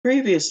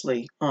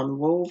Previously on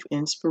Wove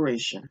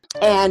Inspiration.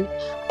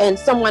 And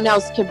someone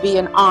else could be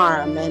an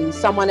arm, and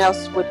someone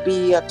else would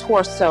be a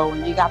torso,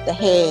 and you got the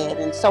head,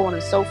 and so on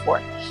and so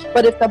forth.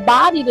 But if the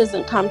body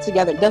doesn't come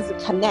together, doesn't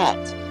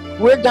connect,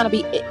 we're going to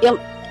be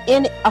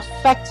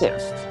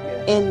ineffective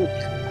in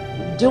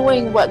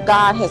doing what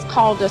God has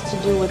called us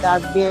to do with our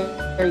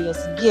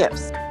various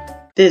gifts.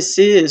 This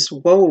is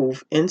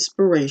Wove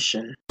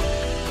Inspiration.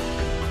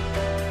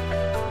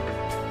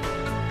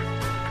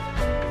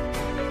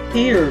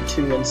 Here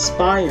to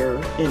inspire,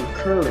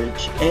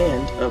 encourage,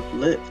 and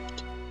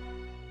uplift.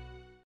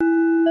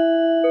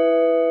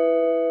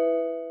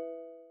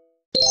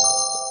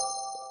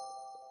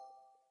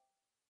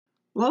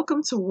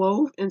 Welcome to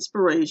Wove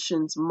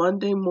Inspiration's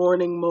Monday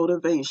Morning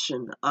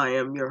Motivation. I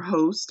am your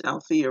host,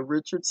 Althea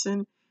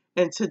Richardson,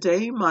 and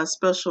today my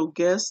special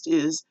guest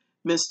is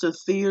Mr.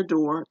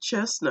 Theodore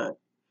Chestnut.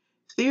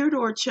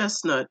 Theodore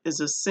Chestnut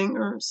is a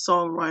singer,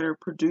 songwriter,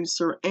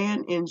 producer,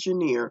 and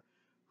engineer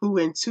who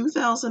in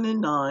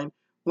 2009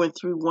 went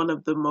through one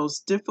of the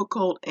most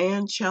difficult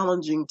and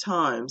challenging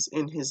times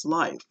in his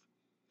life.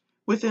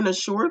 Within a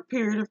short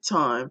period of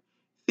time,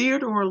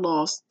 Theodore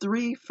lost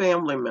 3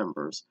 family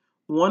members,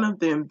 one of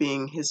them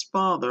being his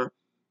father,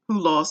 who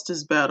lost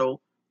his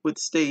battle with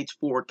stage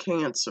 4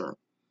 cancer.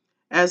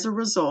 As a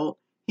result,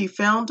 he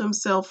found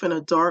himself in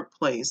a dark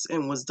place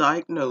and was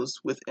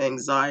diagnosed with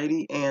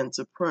anxiety and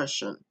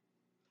depression.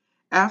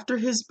 After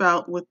his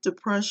bout with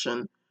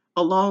depression,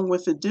 along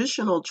with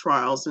additional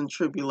trials and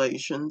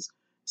tribulations,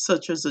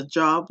 such as a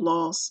job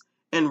loss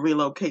and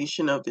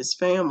relocation of his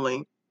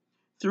family,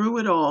 through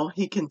it all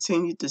he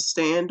continued to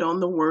stand on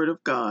the Word of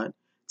God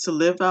to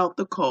live out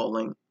the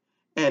calling,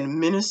 and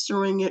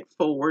ministering it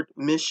forward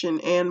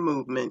mission and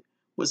movement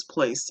was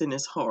placed in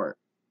his heart.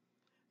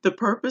 The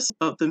purpose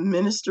of the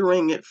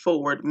Ministering It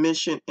Forward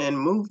mission and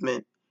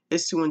movement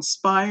is to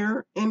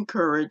inspire,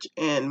 encourage,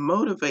 and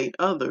motivate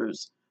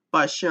others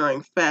by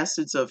sharing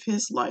facets of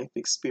his life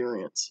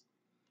experience.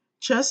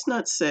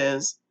 Chestnut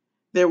says,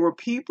 "There were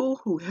people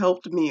who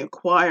helped me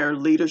acquire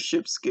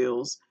leadership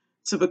skills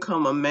to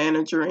become a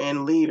manager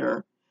and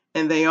leader,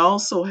 and they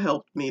also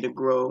helped me to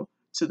grow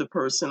to the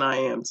person I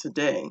am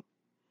today.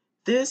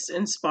 This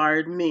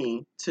inspired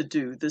me to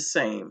do the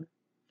same."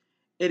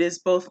 It is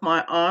both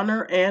my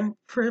honor and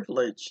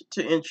privilege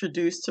to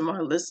introduce to my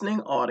listening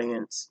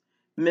audience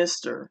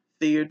Mr.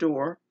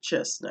 Theodore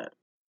Chestnut.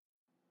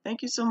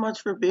 Thank you so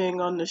much for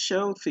being on the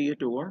show,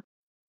 Theodore.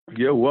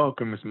 You're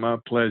welcome. It's my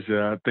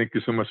pleasure. Thank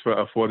you so much for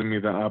affording me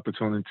the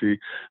opportunity.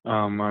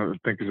 I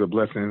think it's a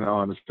blessing and an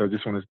honor. So I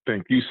just want to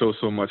thank you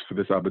so much for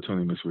this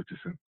opportunity, Ms.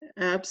 Richardson.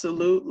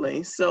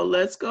 Absolutely. So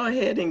let's go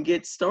ahead and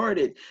get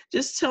started.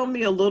 Just tell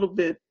me a little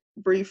bit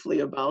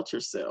briefly about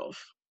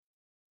yourself.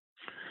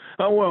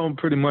 Oh, well,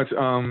 pretty much.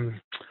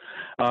 Born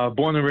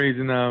and raised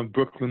in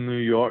Brooklyn, New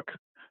York.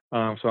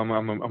 So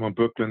I'm a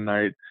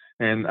Brooklynite.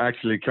 And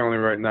actually, currently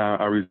right now,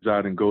 I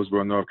reside in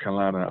Goldsboro, North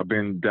Carolina. I've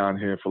been down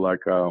here for like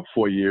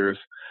 4 years.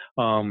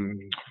 I'm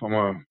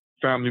a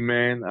family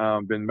man.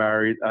 Been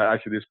married.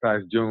 Actually, this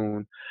past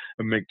June,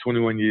 I make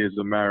 21 years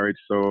of marriage.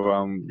 So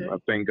I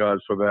thank God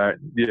for that.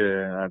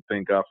 Yeah, I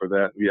thank God for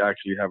that. We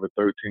actually have a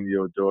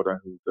 13-year-old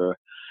daughter who's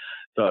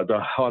the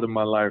heart of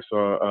my life.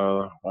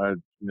 So I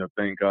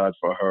thank God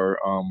for her.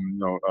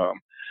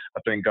 I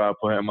thank God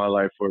for her in my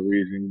life for a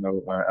reason.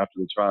 After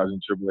the trials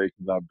and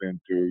tribulations I've been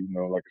through,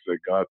 like I said,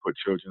 God put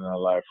children in our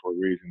life for a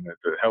reason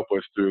to help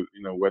us through,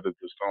 weather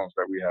the storms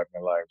that we have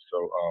in our life.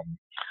 So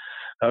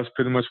that's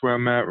pretty much where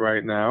I'm at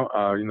right now.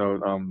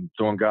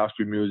 Doing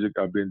gospel music.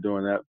 I've been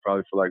doing that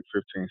probably for like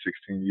 15,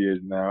 16 years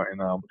now. And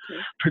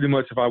pretty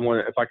much if I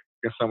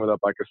can sum it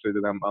up, I can say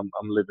that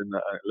I'm living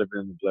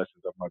in the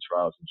blessings of my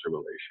trials and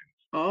tribulations.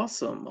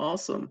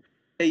 Awesome.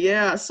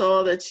 Yeah, I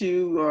saw that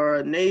you are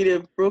a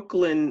native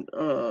Brooklyn,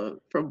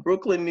 from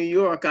Brooklyn, New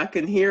York. I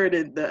can hear it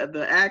in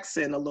the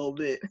accent a little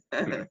bit.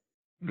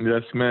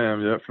 Yes,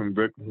 ma'am. Yeah, from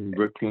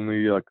Brooklyn, New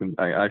York. And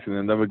I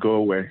actually never go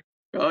away.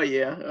 Oh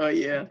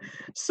yeah.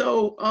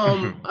 So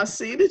I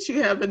see that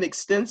you have an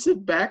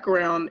extensive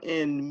background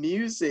in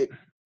music,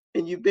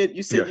 and you said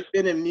Yes. you've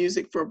been in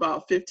music for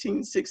about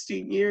 15,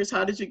 16 years.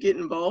 How did you get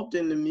involved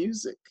in the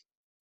music?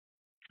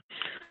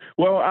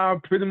 Well,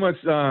 pretty much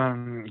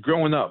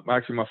growing up.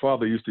 Actually, my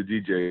father used to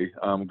DJ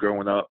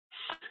growing up.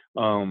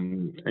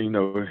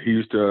 He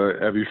used to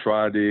every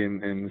Friday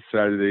and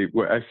Saturday.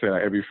 Well, actually,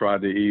 like every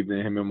Friday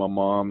evening, him and my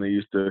mom. They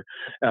used to,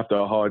 after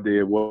a hard day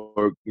at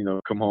work,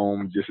 come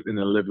home just in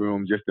the living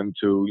room, just them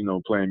two,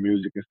 playing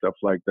music and stuff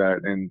like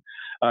that. And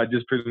I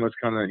just pretty much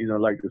kind of,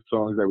 like the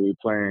songs that we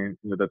were playing,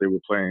 that they were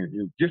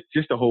playing,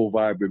 just the whole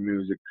vibe of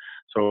music.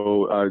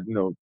 So,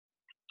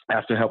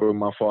 after helping with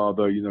my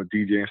father,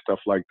 DJ and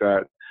stuff like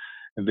that.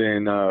 And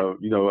then,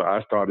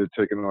 I started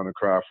taking on the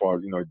craft for,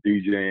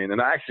 DJing.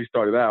 And I actually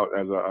started out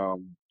as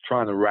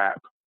trying to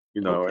rap,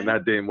 and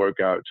that didn't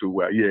work out too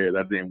well. Yeah,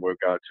 that didn't work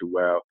out too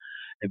well.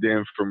 And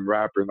then from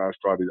rapping, I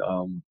started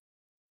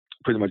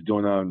pretty much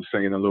doing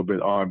singing a little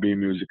bit R&B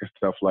music and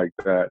stuff like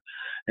that.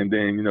 And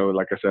then, you know,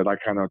 like I said, I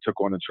kind of took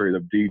on the trade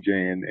of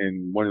DJing.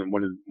 And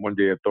one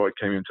day a thought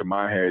came into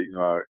my head. You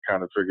know, I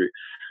kind of figured,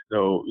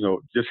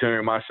 just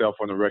hearing myself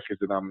on the records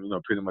that I'm,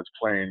 pretty much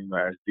playing,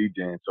 as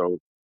DJing. So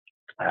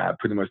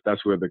pretty much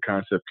that's where the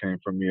concept came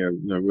from me,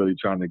 really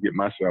trying to get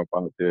myself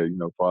out there, as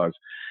far as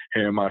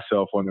hearing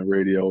myself on the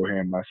radio,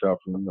 hearing myself,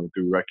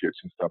 through records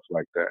and stuff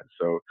like that.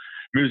 So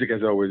music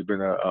has always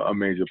been a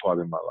major part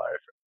of my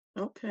life.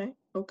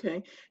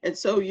 Okay. And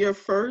so your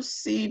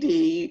first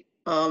CD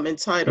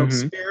entitled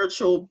Mm-hmm.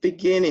 Spiritual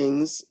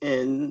Beginnings,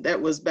 and that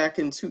was back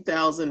in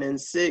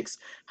 2006.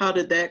 How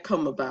did that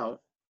come about?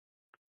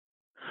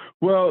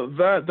 Well,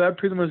 that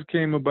pretty much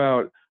came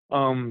about,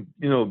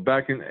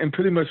 back and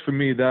pretty much for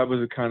me, that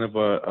was a kind of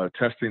a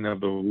testing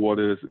of the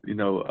waters,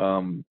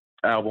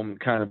 album,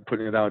 kind of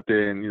putting it out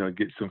there and,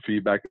 get some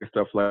feedback and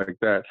stuff like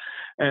that.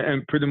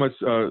 And pretty much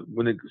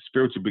when the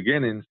Spiritual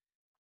Beginnings,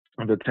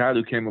 the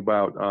title came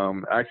about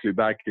actually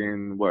back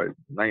in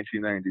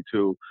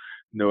 1992.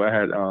 I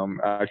had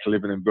actually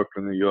living in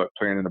Brooklyn, New York,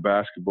 playing in a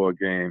basketball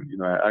game.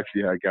 I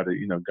actually had got a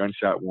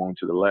gunshot wound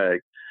to the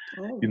leg.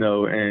 Oh.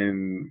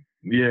 And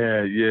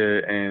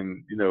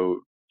and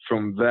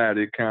from that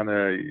it kind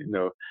of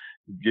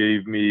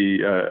gave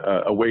me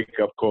a wake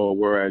up call.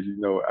 Whereas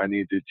I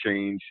need to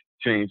change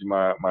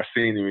my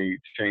scenery,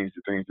 change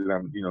the things that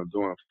I'm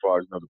doing as far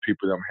as the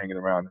people that I'm hanging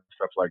around and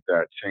stuff like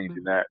that,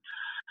 changing that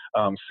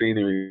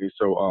scenery.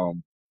 So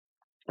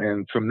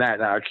and from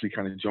that I actually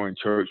kind of joined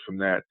church from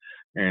that.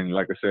 And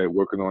like I said,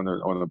 working on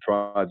the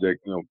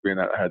project, being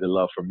that I had the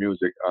love for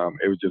music,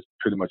 it was just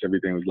pretty much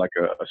everything was like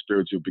a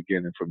spiritual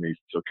beginning for me.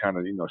 So kind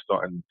of,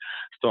 starting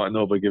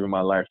over, giving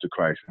my life to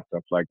Christ and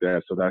stuff like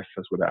that. So that's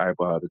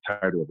where the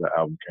title of the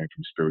album came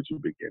from, Spiritual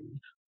Beginnings.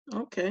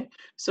 Okay.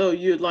 So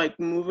you're like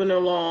moving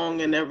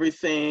along and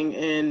everything.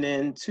 And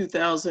in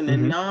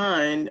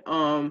 2009,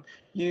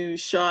 you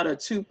shot a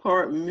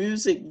 2-part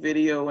music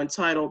video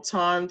entitled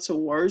Time to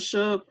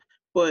Worship,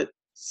 but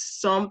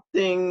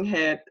something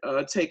had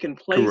taken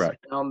place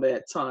Correct. around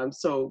that time.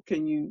 So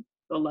can you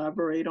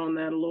elaborate on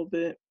that a little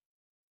bit?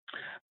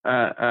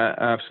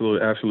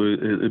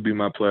 Absolutely. It'd be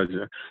my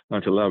pleasure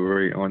to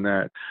elaborate on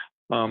that.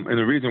 And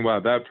the reason why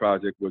that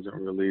project wasn't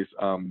released,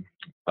 I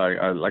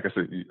like I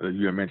said,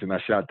 you had mentioned, I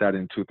shot that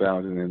in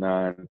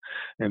 2009,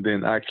 and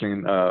then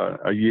actually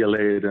a year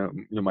later,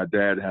 my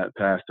dad had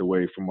passed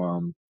away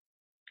from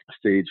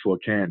stage 4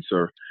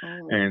 cancer.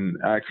 Oh. And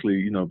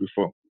actually,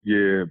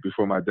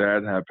 before my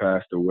dad had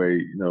passed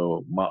away,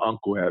 my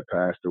uncle had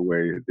passed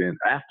away. Then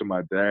after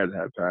my dad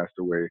had passed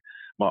away,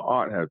 my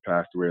aunt had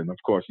passed away, and of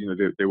course,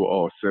 they were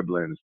all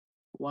siblings.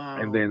 Wow.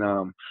 And then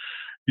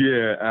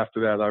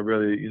after that, I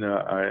really,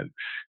 I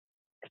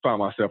found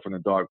myself in a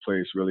dark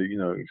place. Really,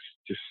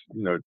 just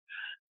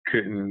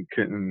couldn't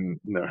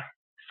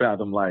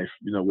fathom life,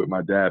 with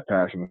my dad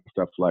passing and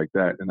stuff like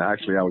that. And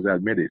actually, I was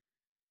admitted,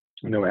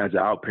 as an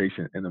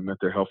outpatient in a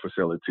mental health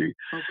facility.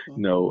 Okay.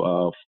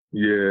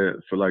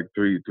 For like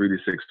 3 to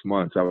 6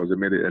 months, I was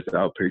admitted as an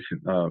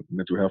outpatient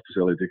mental health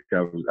facility.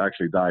 I was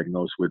actually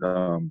diagnosed with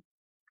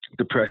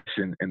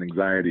depression and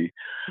anxiety.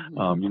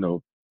 Mm-hmm.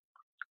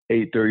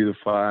 8:30 to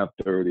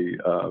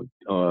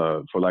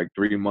 5:30 for like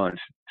 3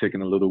 months,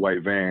 taking a little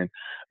white van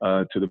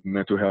to the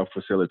mental health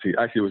facility.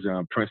 Actually, it was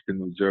in Princeton,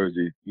 New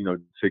Jersey.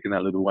 Taking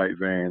that little white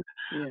van,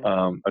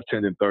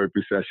 attending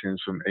therapy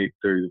sessions from 8:30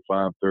 to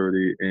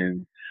 5:30,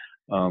 and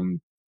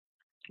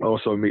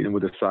also meeting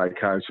with a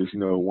psychiatrist,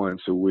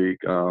 once a week.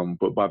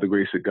 But by the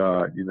grace of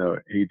God,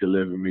 he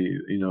delivered me,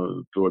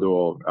 through it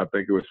all. I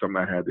think it was something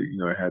I had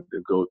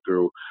to go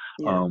through.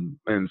 Yeah.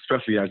 And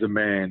especially as a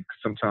man,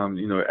 sometimes,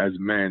 as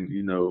men,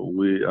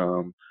 we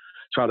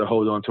try to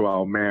hold on to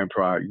our man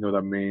pride. You know what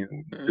I mean?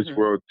 Mm-hmm. This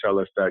world tell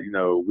us that,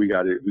 we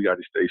got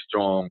to stay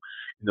strong.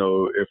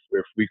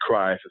 If we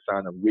cry, it's a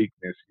sign of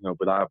weakness,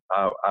 but I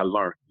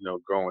learned,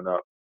 growing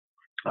up,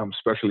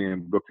 especially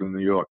in Brooklyn, New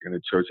York, in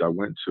the church I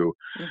went to.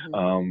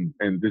 Mm-hmm.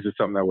 And this is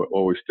something that would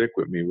always stick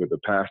with me, where the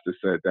pastor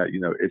said that,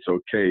 it's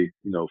okay,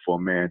 for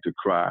a man to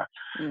cry.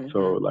 Mm-hmm.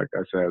 So like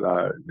I said,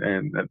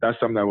 and that's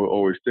something that will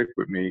always stick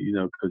with me,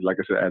 because like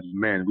I said, as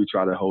men, we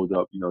try to hold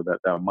up,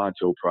 that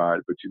macho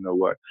pride. But you know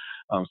what?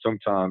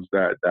 Sometimes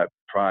that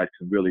pride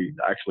can really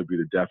actually be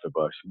the death of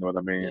us. You know what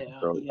I mean?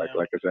 Yeah, So yeah.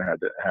 like I said,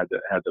 had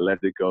to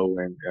let it go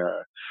and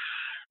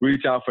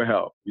reach out for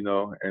help,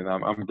 and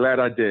I'm glad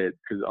I did,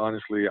 because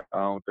honestly, I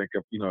don't think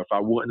if I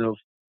wouldn't have,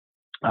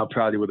 I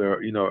probably would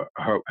have,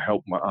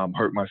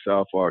 hurt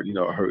myself or,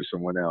 hurt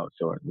someone else.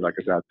 So like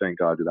I said, I thank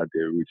God that I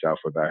did reach out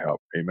for that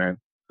help. Amen.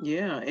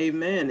 Yeah,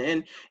 amen.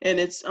 And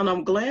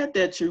I'm glad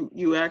that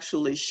you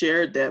actually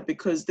shared that,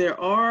 because there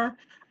are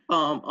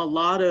a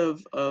lot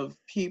of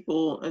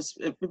people,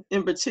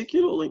 in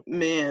particular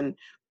men,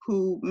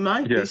 who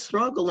might be Yes.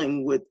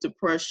 struggling with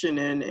depression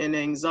and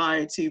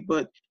anxiety,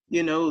 but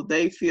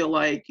they feel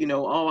like,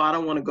 oh, I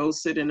don't want to go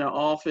sit in an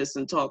office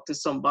and talk to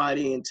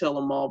somebody and tell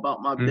them all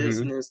about my Mm-hmm.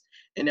 business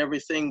and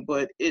everything.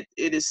 But it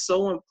is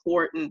so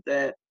important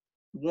that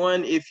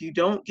one, if you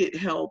don't get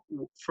help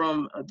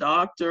from a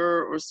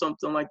doctor or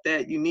something like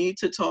that, you need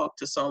to talk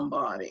to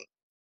somebody.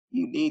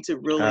 You need to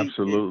really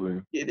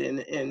Absolutely. get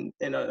in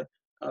a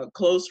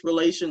close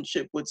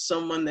relationship with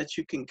someone that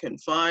you can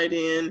confide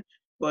in.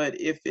 But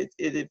if it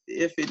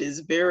is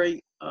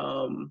very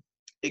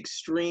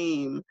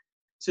extreme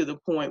to the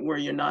point where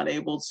you're not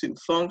able to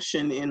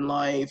function in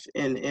life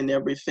and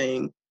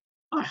everything,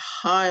 I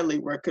highly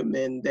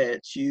recommend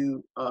that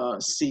you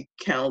seek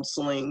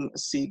counseling,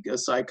 seek a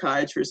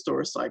psychiatrist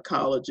or a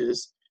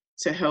psychologist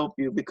to help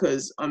you,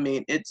 because I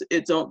mean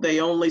they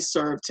only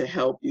serve to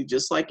help you.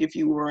 Just like if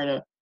you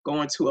were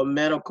going to a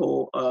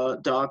medical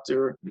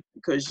doctor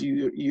because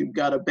you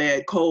got a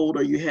bad cold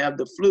or you have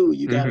the flu,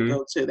 you got to Mm-hmm.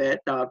 go to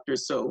that doctor.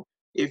 So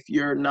if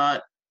you're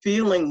not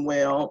feeling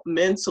well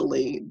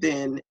mentally,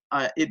 then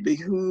it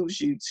behooves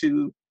you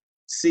to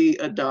see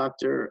a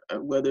doctor,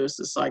 whether it's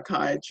a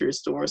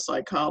psychiatrist or a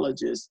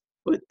psychologist,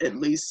 but at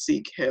least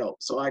seek help.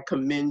 So I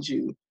commend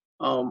you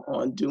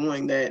on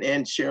doing that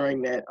and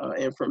sharing that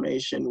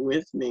information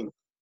with me.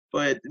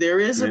 But there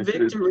is a It's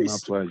victory. my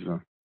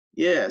pleasure.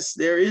 Yes,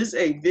 there is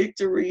a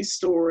victory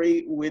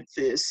story with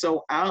this.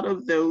 So, out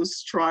of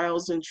those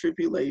trials and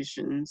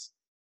tribulations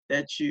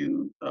that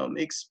you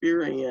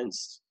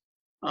experienced,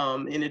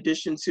 in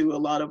addition to a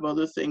lot of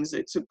other things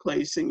that took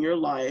place in your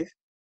life,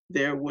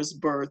 there was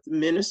birth,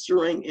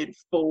 ministering it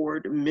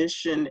forward,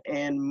 mission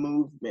and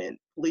movement.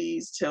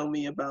 Please tell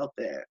me about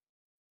that.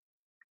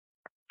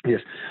 Yes,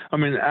 I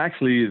mean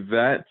actually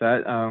that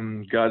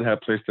God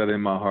had placed that in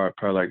my heart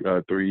probably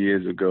like 3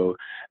 years ago,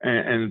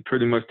 and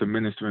pretty much the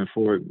ministering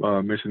forward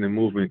mission and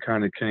movement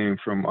kind of came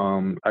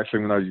from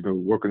actually when I was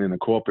working in the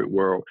corporate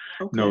world.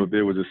 Okay.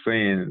 There was a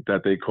saying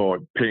that they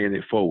called paying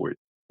it forward.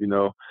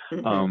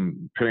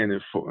 Mm-hmm. Paying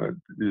it for,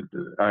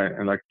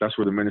 and like that's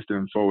where the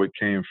ministering forward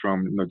came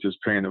from. Just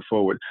paying it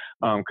forward.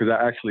 Because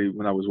I actually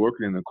when I was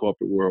working in the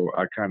corporate world,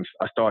 I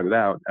started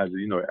out as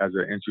as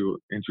an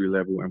entry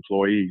level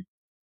employee.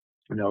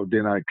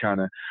 Then I kind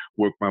of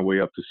worked my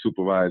way up to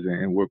supervisor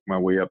and worked my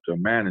way up to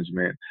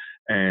management.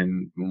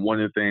 And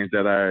one of the things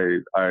that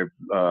I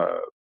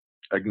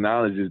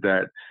acknowledge is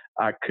that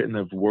I couldn't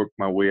have worked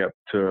my way up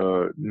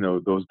to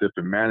those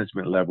different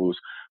management levels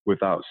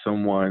without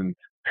someone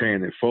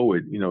paying it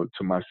forward,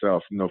 to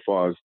myself, as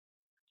far as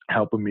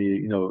helping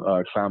me,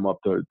 climb up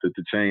the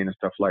chain and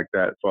stuff like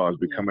that, as far as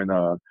becoming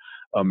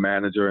a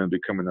manager and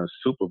becoming a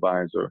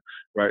supervisor,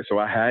 right? So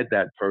I had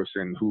that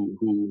person who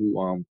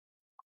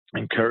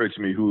encouraged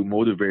me, who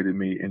motivated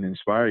me and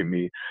inspired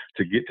me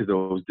to get to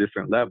those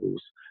different levels,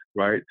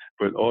 right?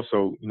 But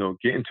also,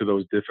 getting to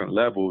those different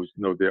levels,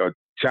 there are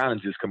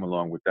challenges come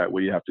along with that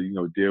where you have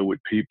to, deal with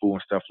people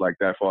and stuff like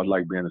that, for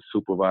like being a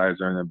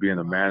supervisor and being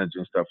a manager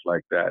and stuff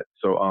like that.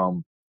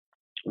 So,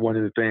 one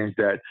of the things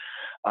that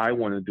I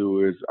want to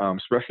do is,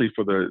 especially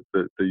for the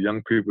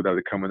young people that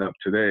are coming up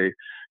today,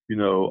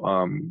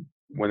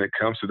 when it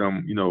comes to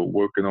them,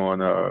 working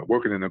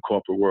in the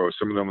corporate world,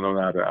 some of them don't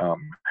know how to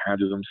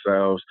handle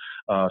themselves.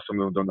 Some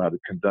of them don't know how to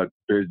conduct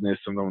business.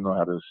 Some of them don't know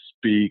how to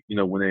speak.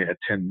 When they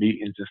attend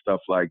meetings and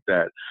stuff like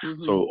that.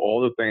 Mm-hmm. So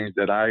all the things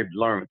that I've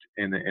learned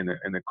in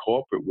the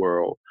corporate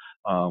world.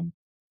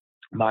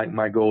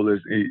 My goal is,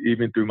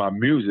 even through my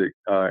music,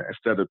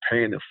 instead of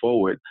paying it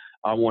forward,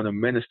 I want to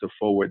minister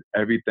forward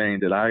everything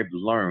that I've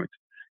learned,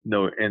 in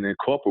the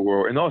corporate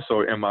world, and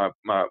also in my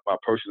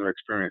personal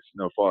experience,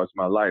 as far as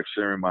my life,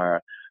 sharing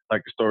like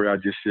the story I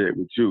just shared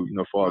with you,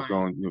 as far as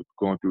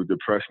going through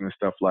depression and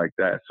stuff like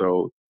that.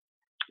 So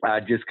I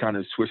just kind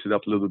of switched it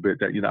up a little bit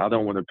that, I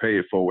don't want to pay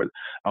it forward.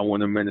 I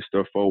want to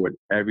minister forward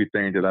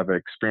everything that I've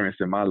experienced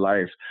in my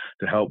life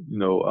to help,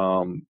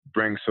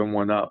 bring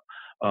someone up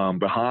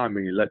behind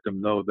me, let them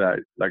know that,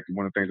 like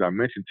one of the things I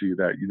mentioned to you,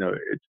 that,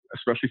 it's,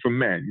 especially for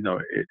men,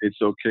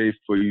 it's okay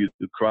for you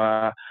to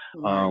cry.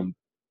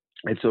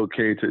 It's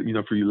okay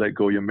to, for you to let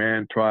go of your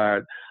man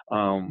pride.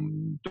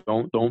 Don't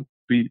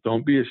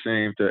be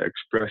ashamed to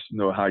express,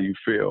 how you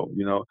feel,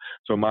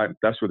 So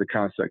that's where the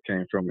concept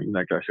came from.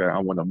 Like I said, I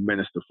want to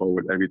minister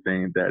forward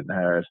everything that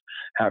has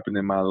happened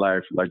in my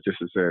life, like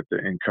just as I said,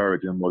 to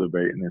encourage and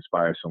motivate and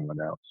inspire someone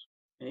else.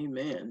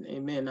 Amen.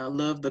 Amen. I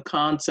love the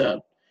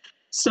concept.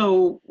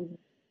 So,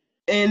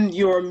 in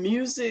your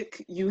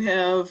music, you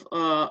have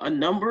a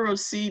number of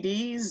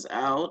CDs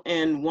out,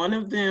 and one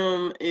of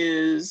them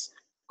is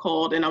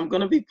called, and I'm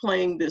going to be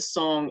playing this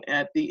song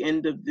at the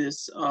end of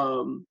this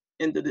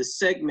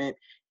segment.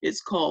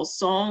 It's called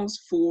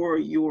 "Songs for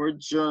Your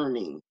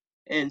Journey,"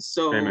 and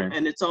so, Amen.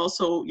 and it's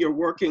also you're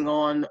working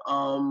on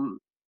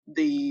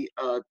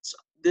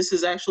this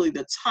is actually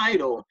the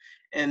title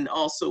and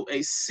also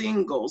a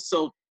single.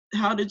 So,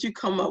 how did you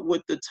come up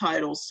with the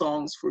title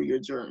 "Songs for Your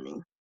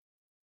Journey"?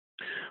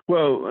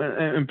 Well,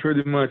 and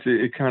pretty much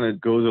it kind of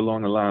goes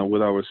along the line of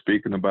what I was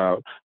speaking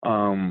about,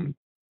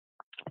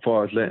 as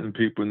far as letting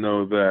people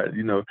know that,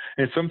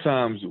 and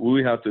sometimes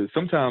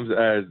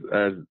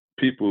as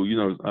people,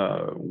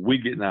 we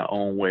get in our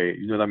own way,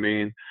 you know what I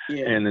mean?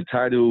 Yeah. And the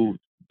title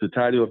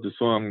of the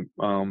song,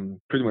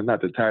 pretty much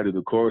not the title,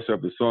 the chorus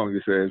of the song,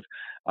 it says,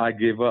 "I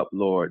give up,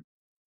 Lord.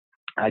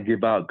 I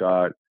give out,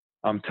 God.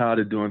 I'm tired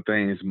of doing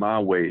things my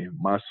way.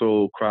 My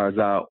soul cries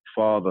out,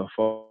 Father,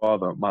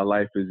 Father, my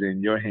life is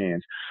in your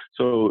hands.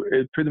 So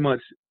it pretty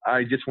much,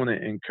 I just want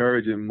to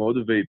encourage and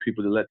motivate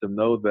people to let them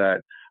know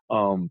that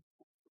um,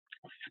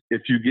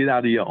 if you get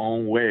out of your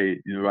own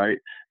way, right,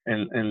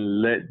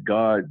 and let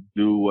God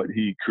do what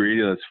He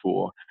created us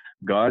for.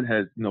 God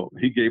has,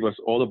 He gave us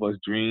all of us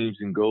dreams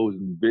and goals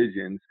and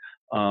visions.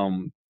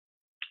 Um,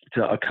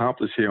 to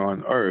accomplish here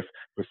on earth.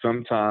 But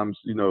sometimes,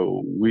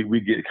 we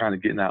get kind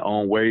of get in our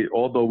own way,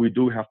 although we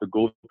do have to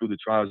go through the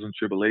trials and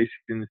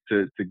tribulations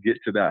to get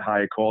to that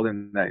higher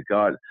calling that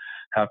God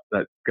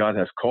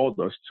has called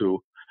us to.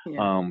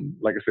 Yeah.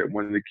 Like I said,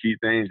 one of the key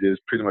things is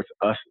pretty much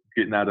us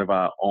getting out of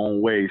our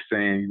own way,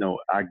 saying,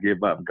 I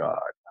give up, God.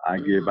 I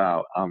give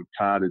out. I'm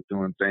tired of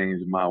doing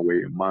things my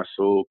way. My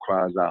soul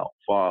cries out,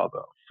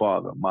 Father,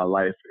 Father, my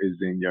life is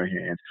in your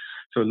hands.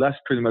 So that's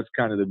pretty much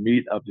kind of the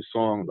meat of the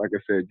song, like I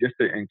said, just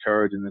to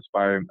encourage and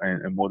inspire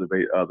and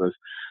motivate others,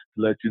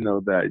 to let you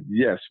know that,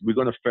 yes, we're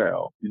going to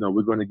fail.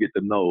 We're going to get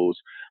the no's.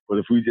 But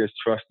if we just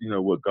trust,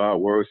 what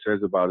God's word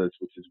says about us,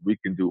 which is we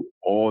can do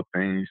all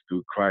things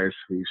through Christ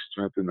who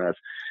strengthens us,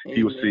 Amen.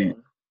 He will see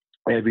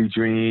every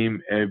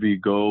dream, every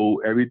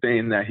goal,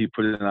 everything that He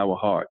put in our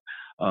heart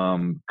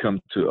come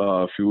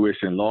to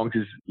fruition. Long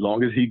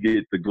as He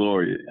gets the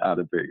glory out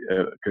of it.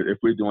 Because if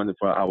we're doing it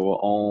for our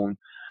own,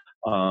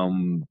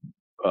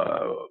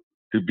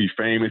 to be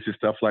famous and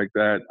stuff like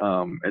that,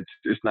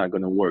 it's not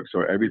going to work.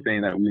 So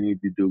everything that we need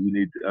to do,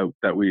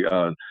 that we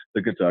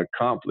looking to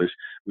accomplish,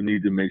 we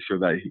need to make sure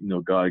that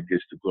God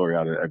gets the glory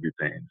out of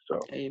everything. So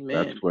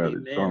that's where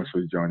the Songs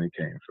for the Journey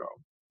came from.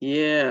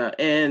 Yeah,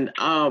 and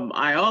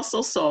I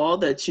also saw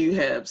that you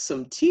have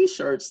some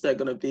T-shirts that are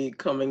going to be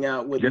coming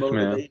out with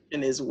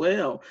motivation as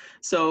well.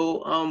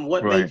 So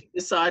what made you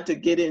decide to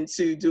get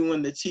into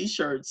doing the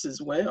T-shirts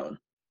as well?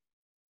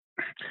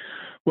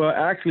 Well,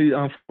 actually,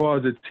 for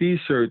the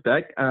T-shirt,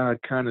 that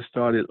kind of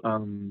started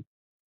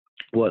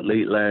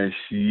late last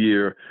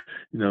year.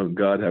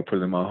 God had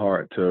put in my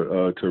heart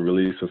to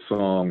release a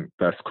song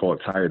that's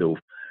called Title.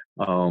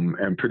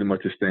 And pretty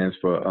much it stands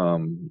for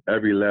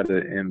every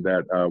letter in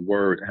that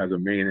word has a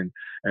meaning,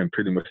 and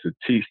pretty much the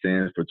T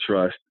stands for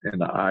trust, and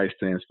the I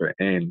stands for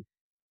in,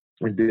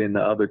 and then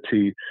the other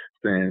T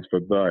stands for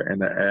the, and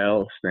the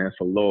L stands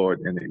for Lord,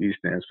 and the E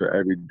stands for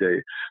every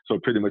day. So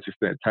pretty much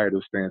the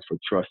title stands for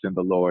trust in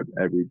the Lord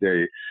every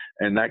day,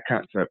 and that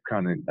concept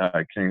kind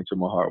of came to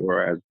my heart.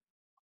 Whereas,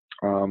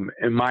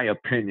 in my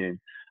opinion,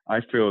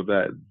 I feel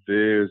that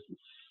there's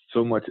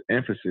so much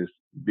emphasis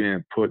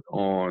being put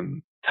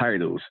on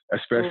titles,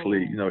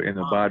 especially in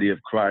the body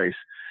of Christ.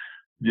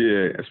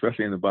 Yeah,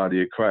 especially in the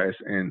body of Christ.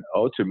 And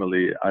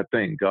ultimately, I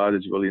think God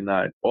is really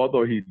not,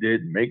 although He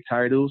did make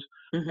titles,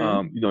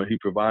 He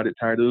provided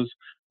titles,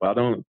 but I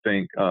don't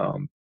think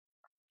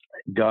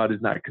God is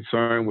not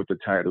concerned with the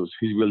titles.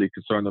 He's really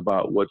concerned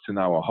about what's in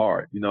our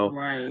heart,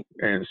 Right.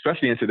 And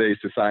especially in today's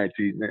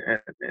society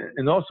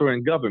and also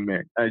in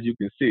government, as you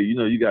can see,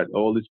 you got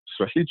all this,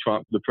 especially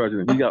Trump, the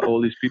president, he got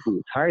all these people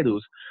with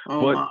titles,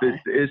 but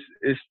it's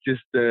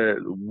just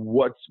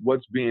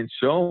what's being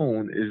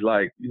shown is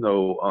like,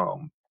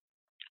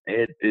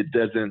 it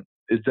doesn't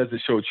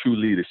show true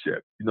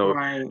leadership.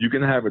 Right. You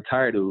can have a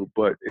title,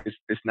 but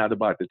it's not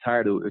about the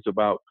title. It's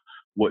about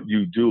what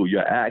you do,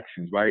 your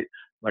actions, right?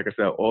 Like I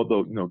said,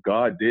 although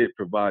God did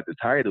provide the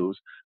titles,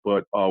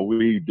 but are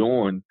we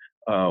doing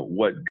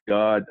what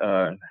God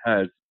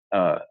has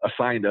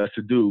assigned us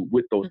to do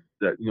with those,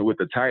 with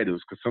the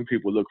titles? Because some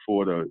people look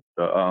for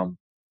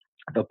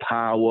the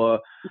power,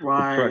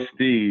 the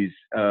prestige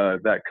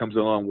that comes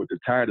along with the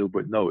title,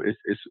 but no,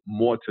 it's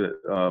more to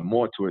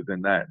it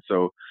than that.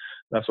 So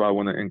that's why I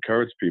want to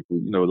encourage people.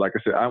 Like I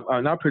said,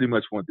 I pretty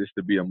much want this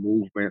to be a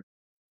movement.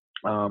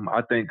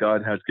 I think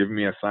God has given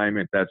me an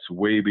assignment that's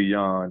way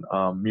beyond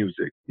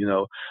music.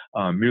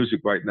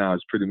 Music right now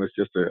is pretty much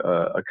just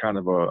a kind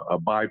of a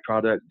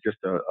byproduct, just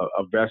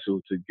a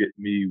vessel to get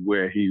me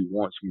where He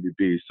wants me to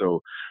be.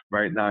 So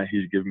right now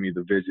He's giving me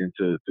the vision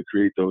to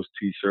create those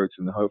T-shirts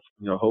and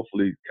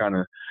hopefully kind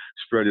of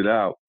spread it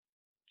out,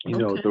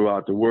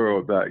 throughout the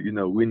world, that,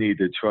 we need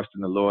to trust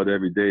in the Lord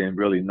every day and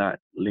really not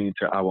lean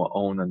to our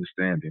own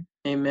understanding.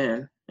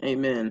 Amen.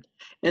 Amen.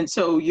 And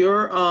so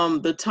your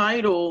the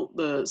title,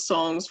 the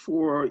Songs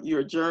for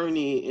Your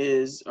Journey,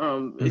 is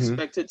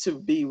expected to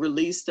be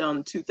released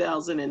on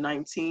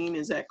 2019.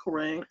 Is that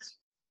correct?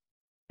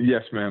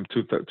 Yes, ma'am.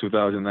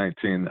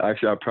 2019.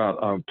 Actually,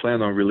 I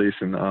plan on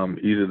releasing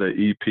either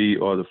the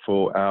EP or the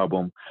full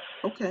album.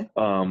 Okay.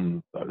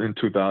 In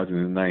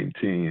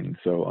 2019.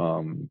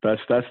 So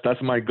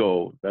that's my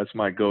goal. That's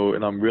my goal,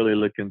 and I'm really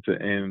looking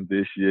to end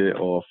this year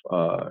off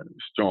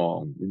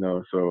strong.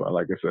 So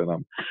like I said,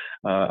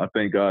 I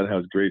think God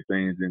has great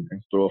things in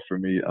store for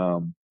me.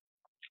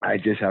 I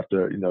just have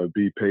to,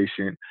 be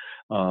patient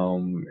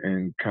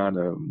and kind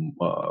of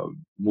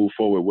move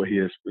forward what He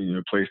has,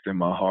 placed in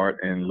my heart.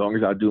 And as long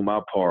as I do my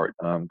part,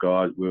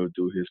 God will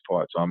do His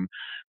part. So I'm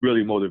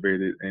really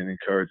motivated and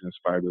encouraged,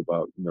 inspired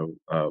about,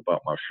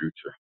 about my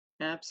future.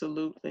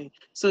 Absolutely.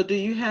 So, do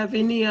you have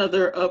any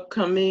other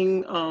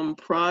upcoming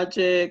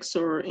projects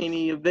or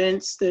any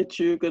events that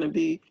you're going to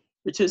be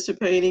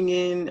participating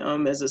in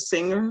as a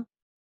singer?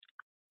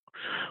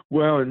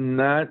 Well,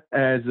 not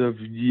as of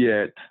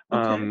yet.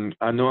 Okay,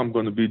 I know I'm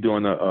going to be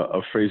doing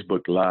a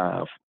Facebook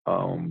Live,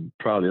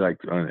 probably like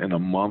in a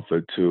month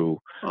or two.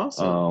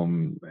 awesome.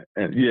 Um,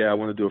 and yeah, I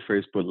want to do a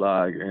Facebook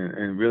Live,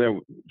 and really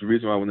the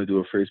reason why I want to do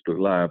a Facebook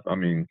Live, I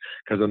mean,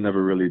 because I've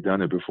never really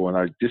done it before, and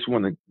I just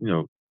want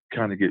to,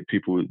 kind of get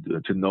people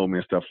to know me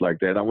and stuff like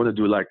that. I want to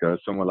do like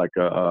somewhat like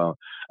an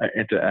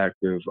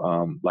interactive,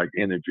 like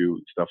interview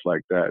stuff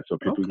like that, so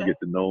people can Okay. get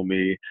to know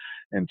me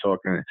and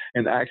talking.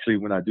 And actually,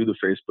 when I do the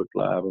Facebook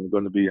Live, I'm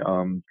going to be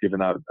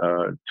giving out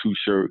 2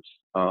 shirts.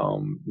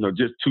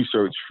 Just 2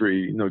 shirts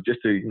free.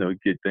 Just to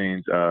get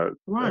things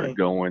Right.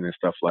 going and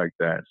stuff like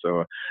that.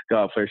 So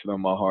God placed it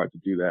on my heart to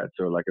do that.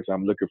 So like I said,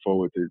 I'm looking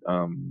forward to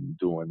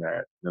doing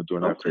that.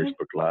 Doing that Okay.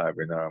 Facebook Live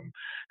and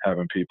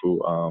having people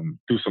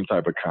do some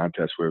type of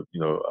contest where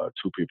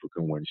 2 people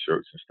can win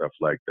shirts and stuff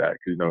like that.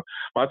 Because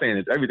my thing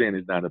is everything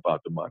is not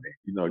about the money.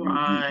 You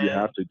Right.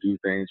 have to do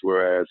things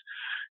whereas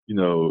you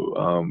know,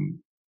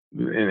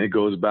 and it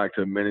goes back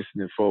to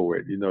ministering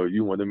forward.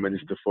 You want to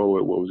minister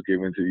forward what was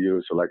given to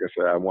you. So, like I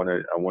said, I want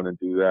to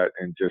do that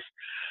and just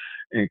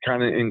and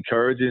kind of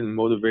encouraging,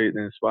 motivating,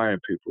 and inspiring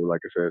people.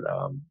 Like I said,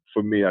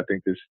 for me, I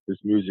think this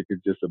music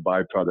is just a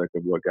byproduct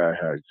of what God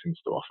has in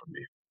store for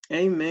me.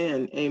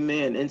 Amen.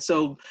 Amen. And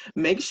so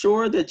make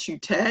sure that you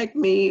tag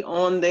me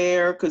on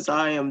there because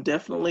I am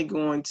definitely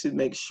going to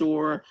make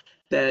sure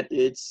that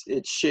it's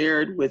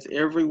shared with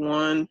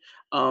everyone.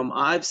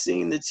 I've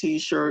seen the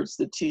t-shirts.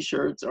 The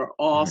t-shirts are Right.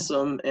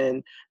 awesome,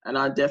 and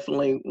I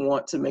definitely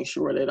want to make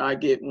sure that I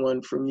get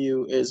one from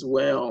you as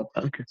well.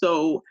 Okay.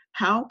 So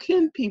how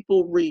can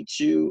people reach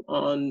you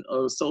on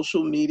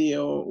social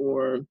media,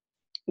 or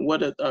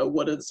what are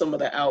some of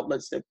the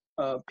outlets that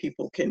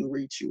people can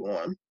reach you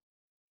on?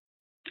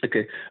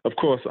 Okay. Of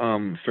course,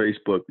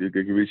 Facebook. You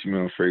can reach me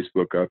on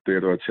Facebook,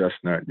 Theodore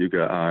Chestnut. You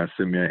can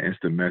send me an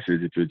instant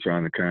message if you're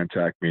trying to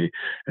contact me.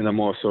 And I'm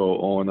also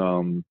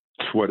on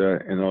Twitter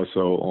and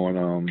also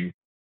on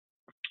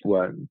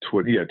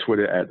Twitter, yeah,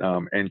 Twitter at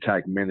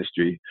NTAC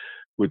Ministry,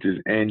 which is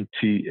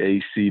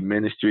NTAC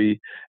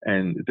Ministry,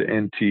 and the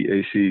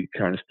NTAC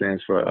kind of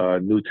stands for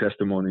New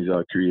Testimonies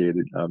Are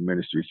Created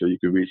Ministry. So you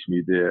can reach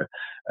me there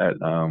at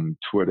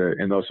Twitter,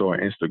 and also on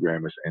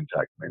Instagram is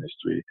NTAC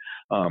Ministry.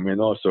 And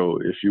also,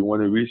 if you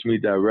want to reach me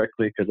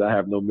directly, because I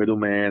have no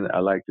middleman, I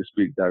like to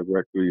speak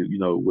directly,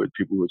 with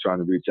people who are trying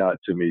to reach out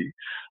to me.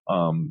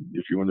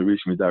 If you want to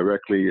reach me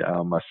directly,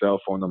 my cell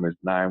phone number is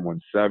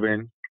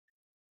 917-921-7016.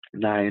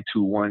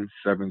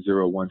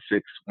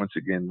 Once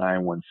again,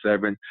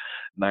 917-921-7016.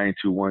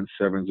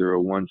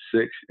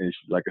 And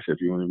like I said,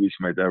 if you want to reach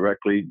me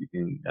directly, you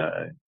can,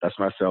 that's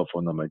my cell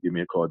phone number. Give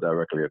me a call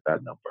directly at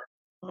that number.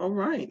 All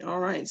right, all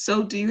right.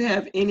 So, do you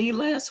have any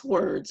last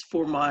words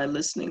for my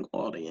listening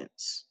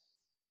audience?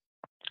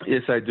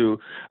 Yes, I do.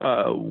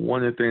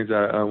 One of the things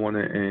I want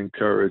to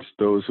encourage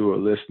those who are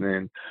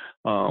listening,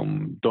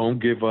 don't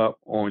give up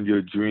on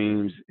your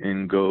dreams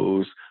and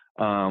goals.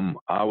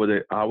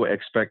 Our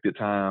expected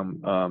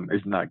time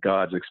is not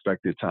God's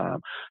expected time.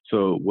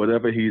 So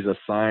whatever He's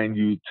assigned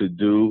you to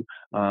do,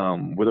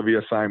 whatever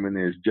your assignment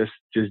is, just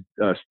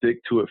stick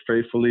to it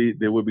faithfully.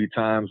 There will be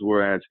times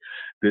whereas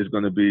there's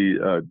going to be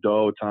a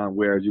dull time,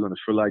 whereas you're going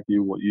to feel like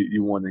you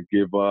want to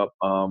give up.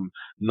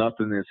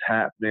 Nothing is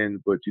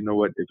happening, but you know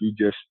what? If you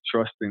just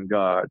trust in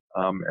God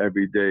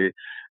every day,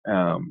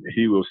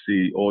 He will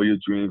see all your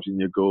dreams and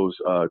your goals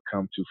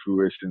come to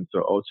fruition.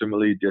 So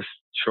ultimately, just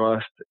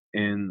trust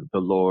in the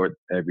Lord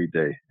every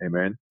day.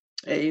 Amen.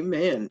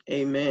 Amen.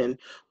 Amen.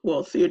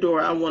 Well, Theodore,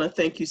 I want to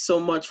thank you so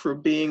much for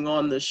being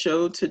on the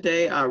show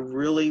today. I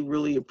really,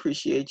 really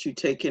appreciate you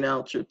taking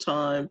out your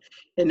time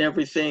and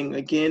everything.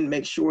 Again,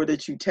 make sure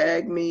that you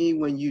tag me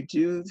when you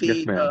do Yes,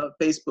 the ma'am.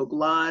 Facebook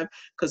Live,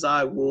 because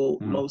I will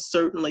Mm. most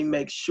certainly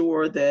make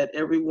sure that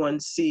everyone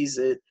sees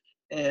it.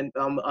 And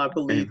I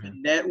believe Amen.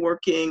 in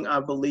networking. I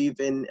believe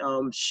in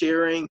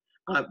sharing.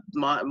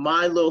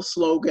 My little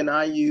slogan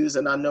I use,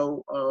 and I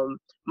know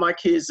my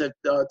kids have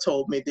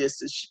told me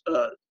this is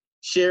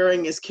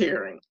sharing is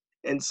caring.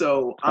 And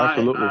so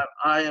Absolutely.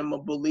 I am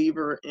a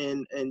believer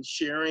in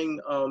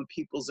sharing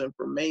people's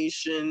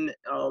information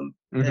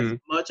as Hmm.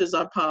 much as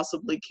I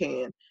possibly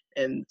can.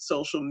 And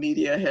social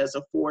media has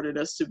afforded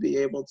us to be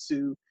able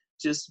to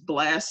just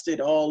blast it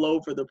all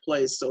over the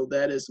place. So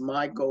that is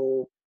my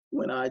goal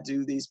when I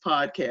do these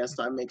podcasts.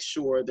 I make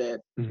sure that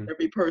Hmm.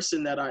 every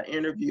person that I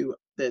interview,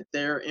 that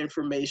their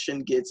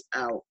information gets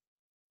out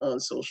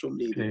on social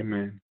media.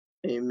 Amen.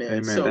 Amen.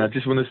 Amen. I So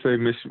just want to say,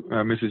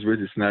 Mrs.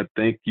 Richardson, I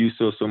thank you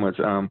so much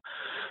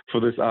for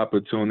this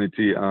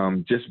opportunity.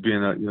 Just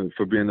being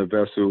for being a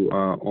vessel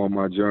on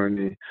my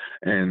journey,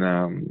 and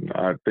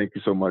I thank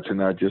you so much.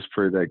 And I just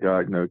pray that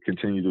God,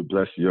 continue to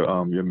bless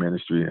your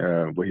ministry,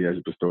 what He has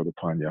bestowed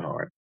upon your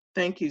heart.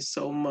 thank you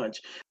so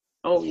much.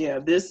 Oh yeah,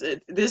 this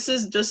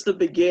is just the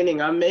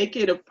beginning. I make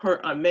it a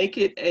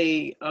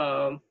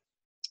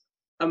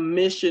a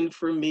mission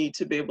for me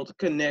to be able to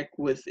connect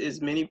with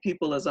as many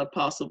people as I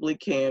possibly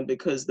can,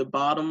 because the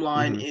bottom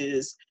line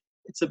is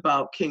it's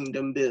about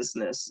kingdom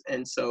business.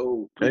 And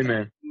so we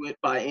gotta do it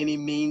by any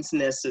means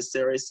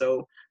necessary.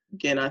 So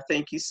again, I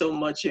thank you so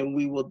much, and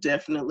we will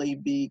definitely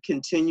be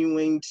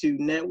continuing to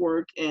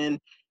network. And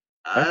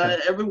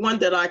everyone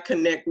that I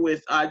connect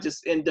with, I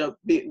just end up,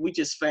 we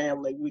just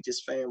family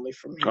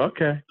from here.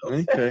 Okay.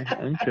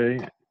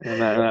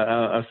 And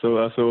I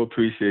so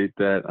appreciate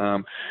that.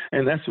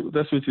 And that's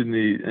what you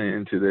need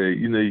in today.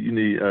 You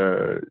need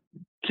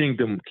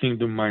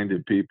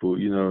kingdom-minded people.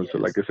 Yes. So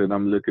like I said,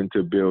 I'm looking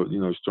to build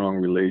strong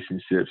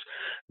relationships,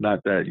 not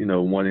that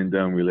one and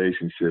done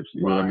relationships.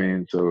 You know what I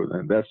mean? So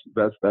and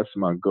that's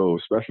my goal,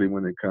 especially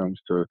when it comes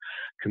to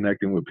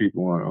connecting with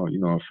people on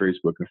on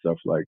Facebook and stuff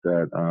like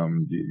that.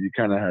 You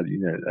kind of had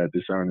a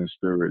discerning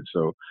spirit,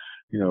 so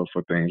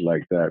for things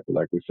like that. But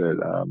like I said,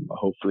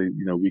 hopefully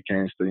we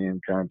can stay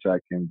in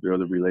contact and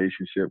build a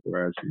relationship.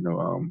 Whereas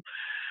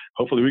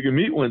hopefully we can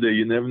meet one day.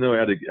 You never know,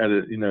 at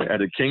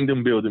a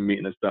kingdom building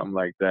meeting or something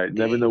like that. You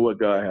never know what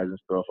God has in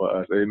store for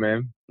us.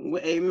 Amen.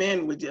 Well,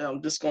 amen.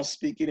 I'm just going to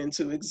speak it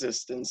into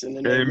existence in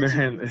the name of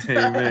Jesus.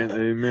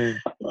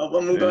 Amen. Well, I'm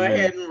going to go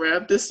ahead and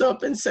wrap this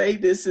up and say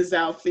this is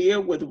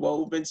Althea with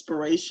Wove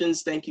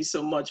Inspirations. Thank you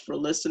so much for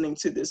listening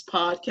to this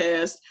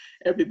podcast.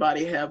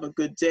 Everybody have a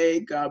good day.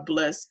 God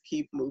bless.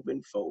 Keep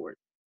moving forward.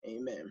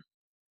 Amen.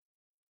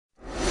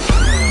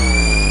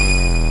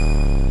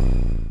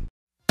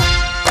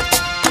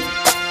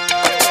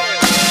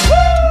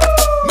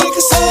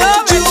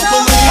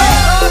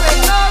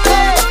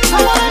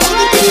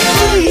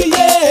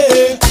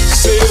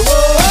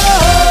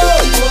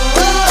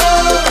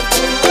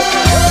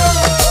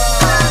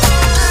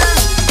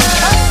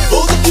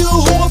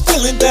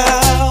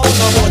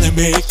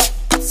 Make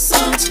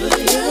songs for your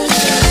journey.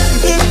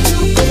 If you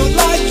feel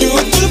like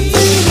you're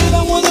defeated,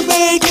 I wanna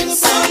make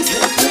songs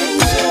that bring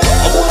joy.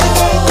 I wanna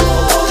make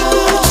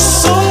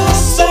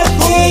songs that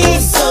bring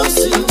souls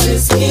to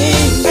this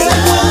kingdom. And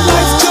when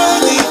life's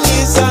journey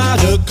is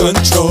out of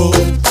control,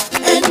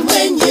 and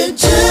when your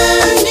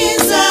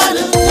journey's out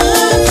of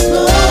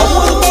control, I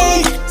wanna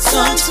make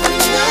songs for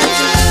your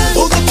journey.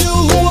 Those of you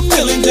who are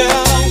feeling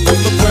down from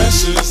the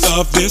pressures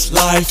of this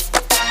life,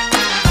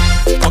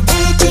 I'm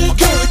here to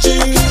encourage you.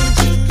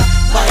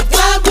 My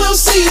God will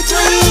see you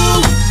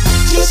through.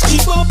 Just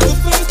keep up the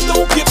faith,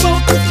 don't give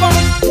up the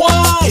fight.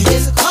 Why?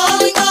 There's a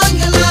calling on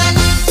your life.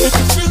 If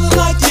you're feeling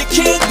like you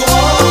can't go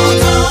on,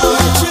 if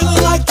you're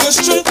feeling like your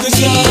strength is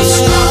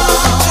gone,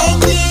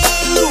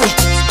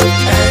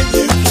 and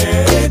you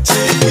can't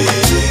take it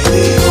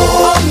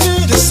anymore, I'm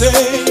here to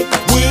say,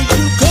 will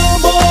you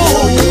come on?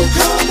 Will you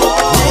come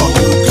on?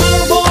 Will you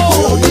come on?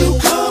 Will you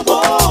come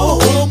on?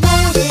 Come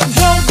on and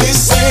help me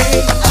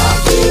say, I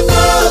give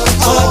up.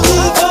 I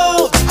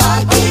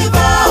give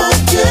up.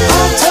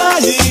 I'm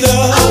tired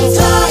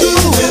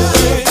of doing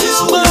things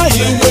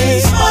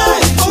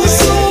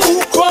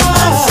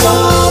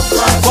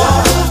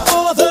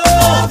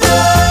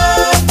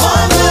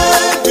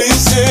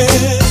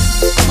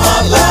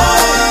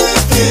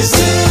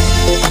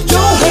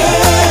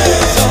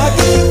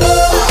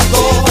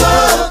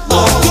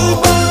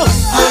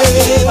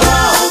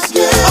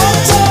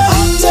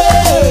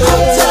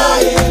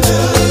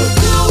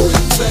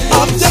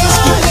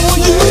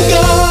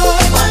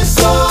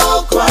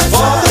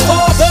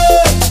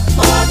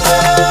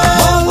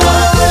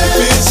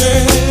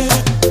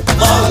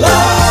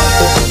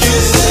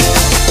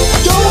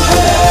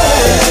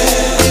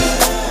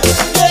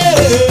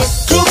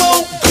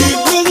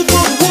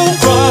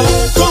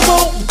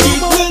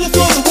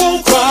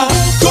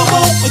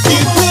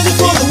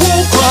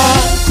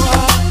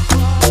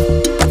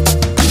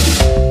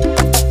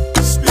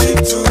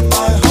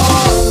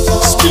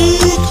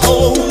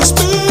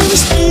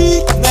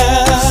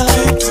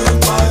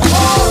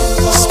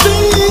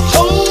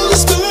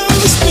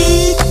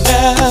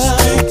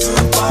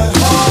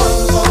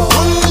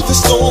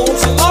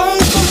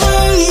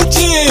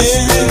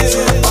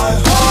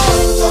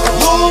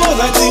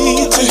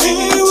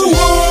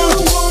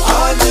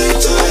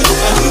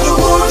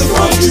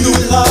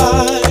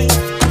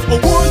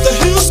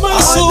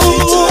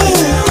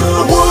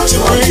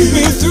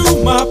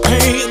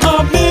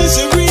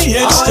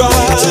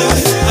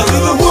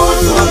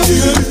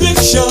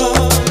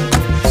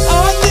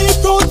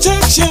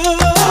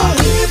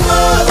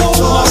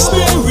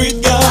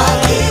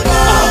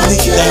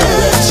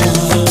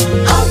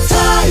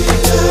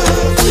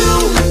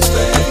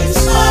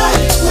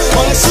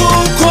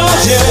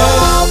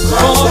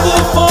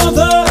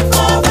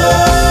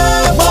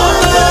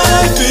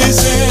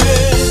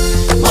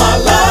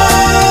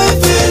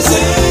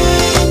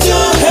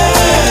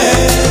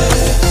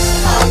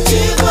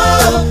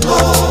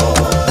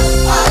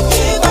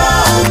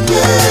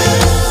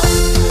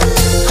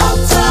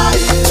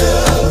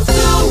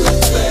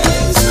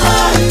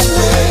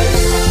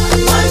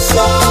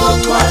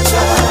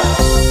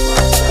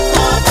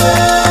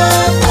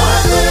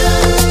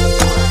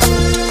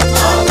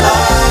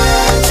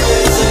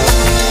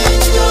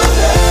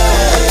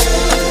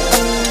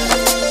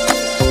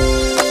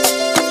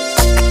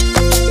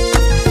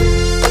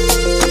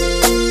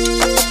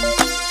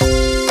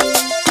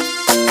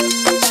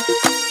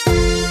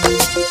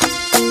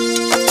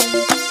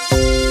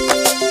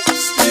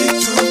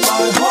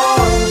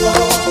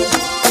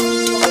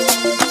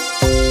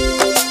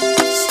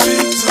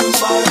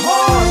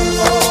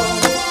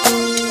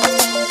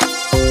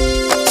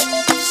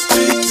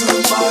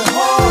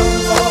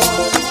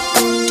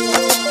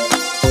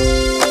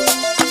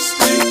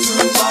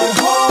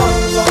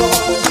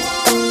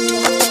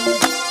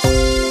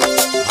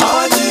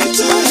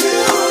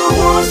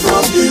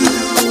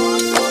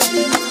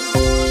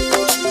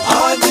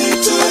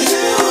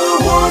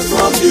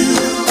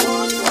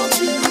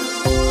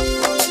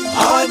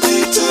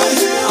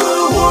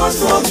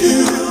from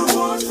you.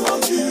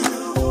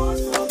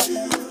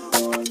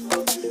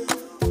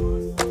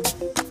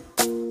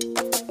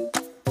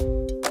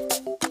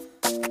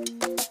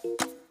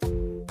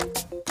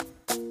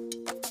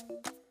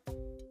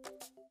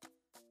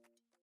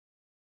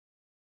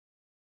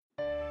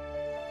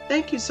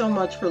 Thank you so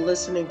much for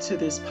listening to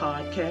this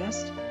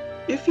podcast.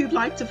 If you'd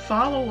like to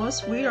follow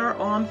us, we are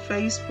on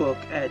Facebook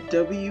at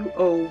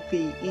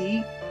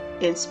WOVE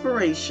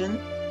Inspiration,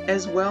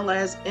 as well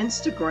as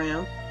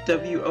Instagram,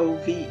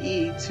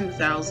 WOVE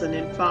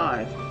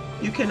 2005.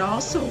 You can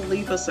also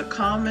leave us a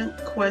comment,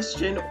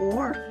 question,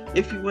 or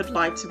if you would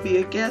like to be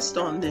a guest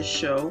on this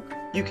show,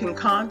 you can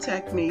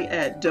contact me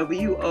at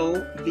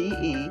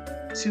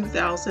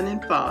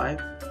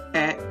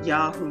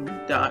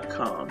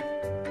WOVE2005@yahoo.com.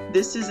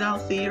 This is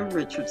Althea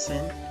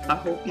Richardson. I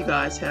hope you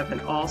guys have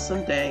an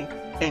awesome day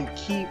and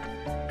keep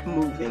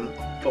moving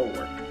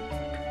forward.